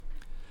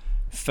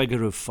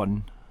Figure of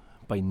Fun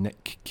by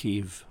Nick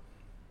Cave.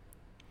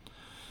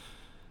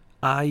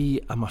 I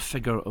am a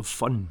figure of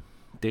fun,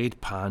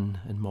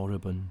 deadpan and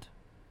moribund.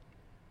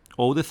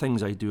 All the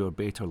things I do are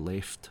better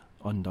left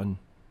undone.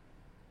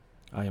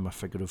 I am a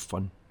figure of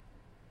fun.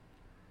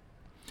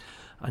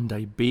 And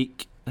I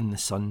bake in the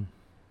sun.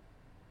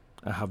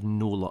 I have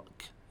no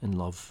luck in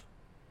love.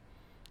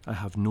 I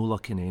have no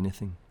luck in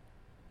anything.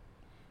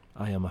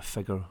 I am a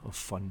figure of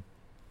fun.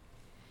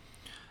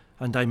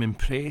 And I'm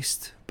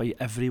impressed by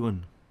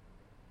everyone.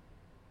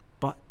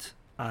 But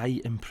I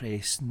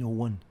impress no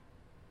one.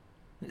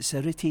 It's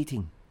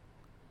irritating.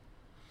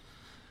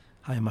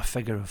 I am a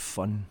figure of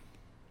fun.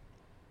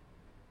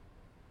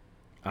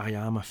 I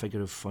am a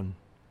figure of fun.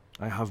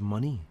 I have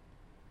money.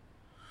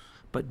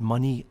 But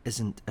money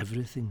isn't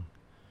everything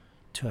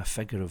to a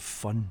figure of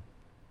fun.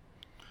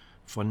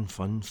 Fun,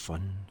 fun,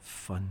 fun,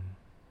 fun,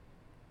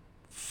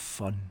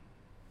 fun.